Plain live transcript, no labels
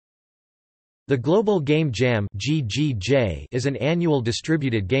The Global Game Jam (GGJ) is an annual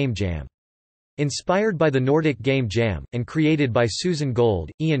distributed game jam. Inspired by the Nordic Game Jam, and created by Susan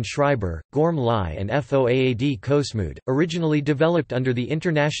Gold, Ian Schreiber, Gorm Lai and FOAAD Kosmud, originally developed under the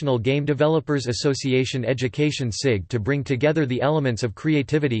International Game Developers Association Education SIG to bring together the elements of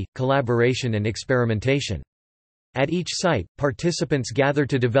creativity, collaboration and experimentation. At each site, participants gather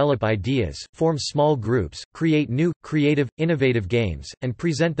to develop ideas, form small groups, create new, creative, innovative games, and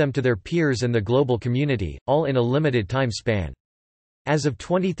present them to their peers and the global community, all in a limited time span. As of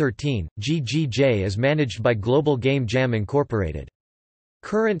 2013, GGJ is managed by Global Game Jam Incorporated.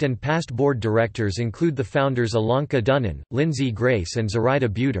 Current and past board directors include the founders Alonka Dunnan, Lindsay Grace and Zoraida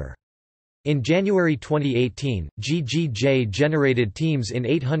Buter. In January 2018, GGJ generated teams in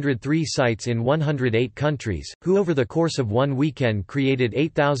 803 sites in 108 countries, who over the course of one weekend created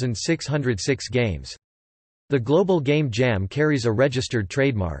 8,606 games. The Global Game Jam carries a registered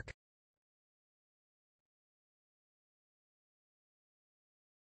trademark.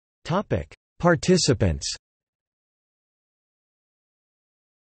 Participants.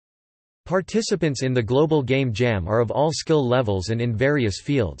 Participants in the Global Game Jam are of all skill levels and in various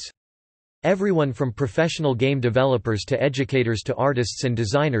fields. Everyone from professional game developers to educators to artists and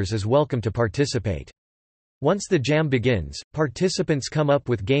designers is welcome to participate. Once the jam begins, participants come up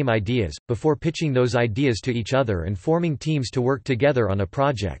with game ideas, before pitching those ideas to each other and forming teams to work together on a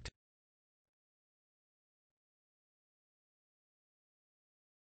project.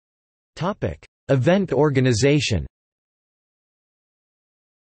 Event organization.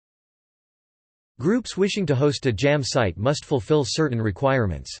 Groups wishing to host a jam site must fulfill certain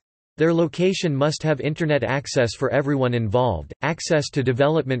requirements. Their location must have internet access for everyone involved, access to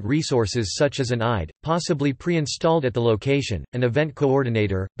development resources such as an IDE, possibly pre-installed at the location, an event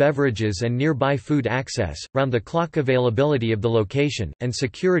coordinator, beverages and nearby food access, round-the-clock availability of the location, and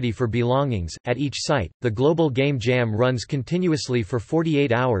security for belongings. At each site, the Global Game Jam runs continuously for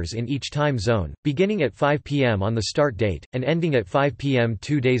 48 hours in each time zone, beginning at 5 p.m. on the start date, and ending at 5 p.m.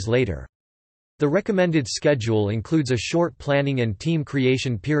 2 days later. The recommended schedule includes a short planning and team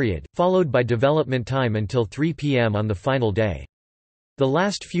creation period, followed by development time until 3 p.m. on the final day. The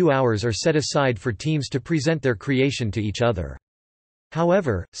last few hours are set aside for teams to present their creation to each other.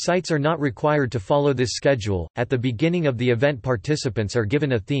 However, sites are not required to follow this schedule. At the beginning of the event, participants are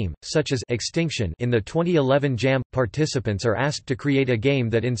given a theme, such as Extinction. In the 2011 Jam, participants are asked to create a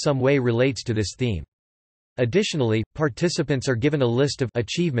game that in some way relates to this theme. Additionally, participants are given a list of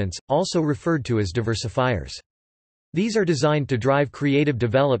achievements, also referred to as diversifiers. These are designed to drive creative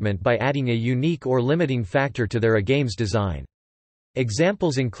development by adding a unique or limiting factor to their game's design.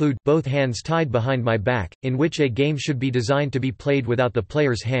 Examples include Both Hands Tied Behind My Back, in which a game should be designed to be played without the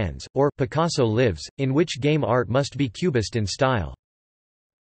player's hands, or Picasso Lives, in which game art must be cubist in style.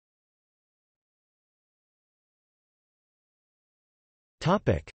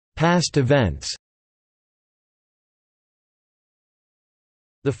 Past events.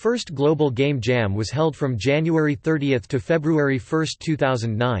 The first Global Game Jam was held from January 30 to February 1,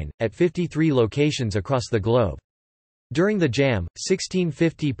 2009, at 53 locations across the globe. During the Jam,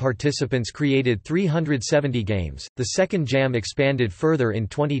 1,650 participants created 370 games. The second Jam expanded further in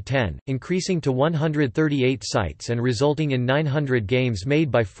 2010, increasing to 138 sites and resulting in 900 games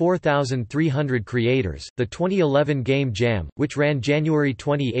made by 4,300 creators. The 2011 Game Jam, which ran January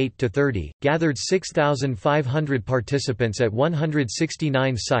 28 to 30, gathered 6,500 participants at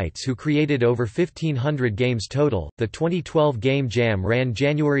 169 sites who created over 1,500 games total. The 2012 Game Jam ran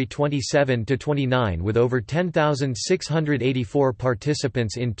January 27 to 29 with over 10,684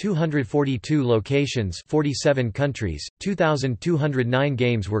 participants in 242 locations, 47 countries. 2,209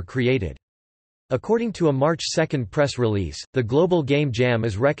 games were created. According to a March 2 press release, the Global Game Jam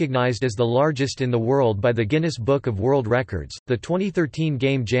is recognized as the largest in the world by the Guinness Book of World Records. The 2013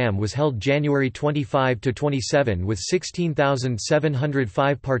 Game Jam was held January 25 to 27 with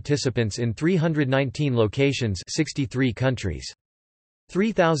 16,705 participants in 319 locations, 63 countries.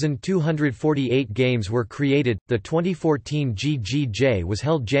 3,248 games were created. The 2014 GGJ was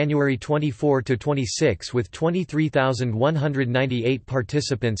held January 24 to 26 with 23,198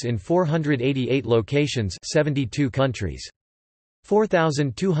 participants in 488 locations, 72 countries.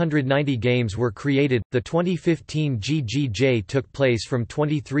 4,290 games were created. The 2015 GGJ took place from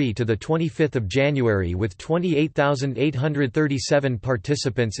 23 to the 25th of January with 28,837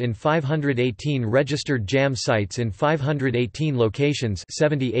 participants in 518 registered jam sites in 518 locations,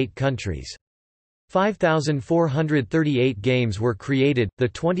 78 countries. 5,438 games were created. The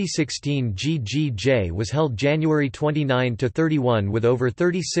 2016 GGJ was held January 29 to 31 with over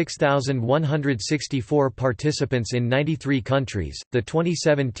 36,164 participants in 93 countries. The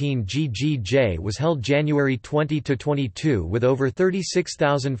 2017 GGJ was held January 20 to 22 with over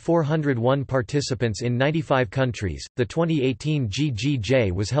 36,401 participants in 95 countries. The 2018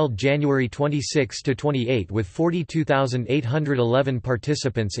 GGJ was held January 26 to 28 with 42,811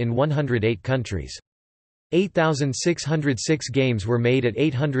 participants in 108 countries. 8,606 games were made at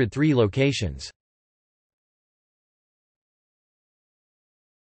 803 locations.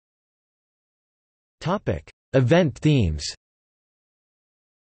 Event themes.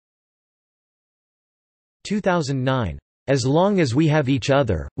 2009. As long as we have each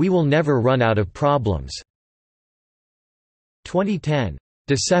other, we will never run out of problems. 2010.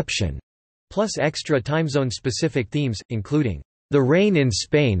 Deception, plus extra timezone specific themes, including, The rain in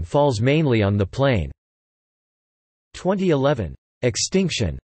Spain falls mainly on the plain. 2011.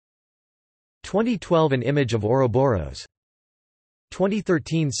 Extinction. 2012. An image of Ouroboros.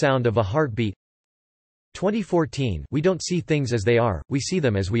 2013. Sound of a heartbeat. 2014. We don't see things as they are, we see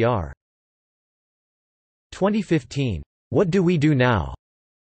them as we are. 2015. What do we do now?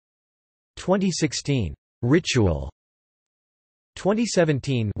 2016. Ritual.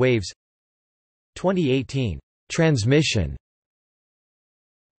 2017. Waves. 2018. Transmission.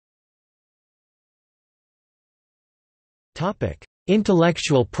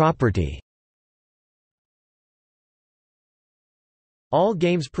 Intellectual property. All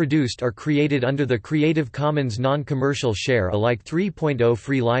games produced are created under the Creative Commons non-commercial share-alike 3.0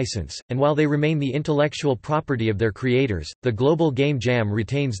 free license, and while they remain the intellectual property of their creators, the Global Game Jam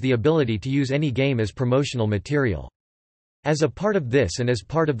retains the ability to use any game as promotional material. As a part of this and as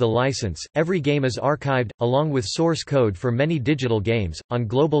part of the license, every game is archived, along with source code for many digital games, on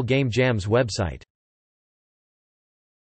Global Game Jam's website.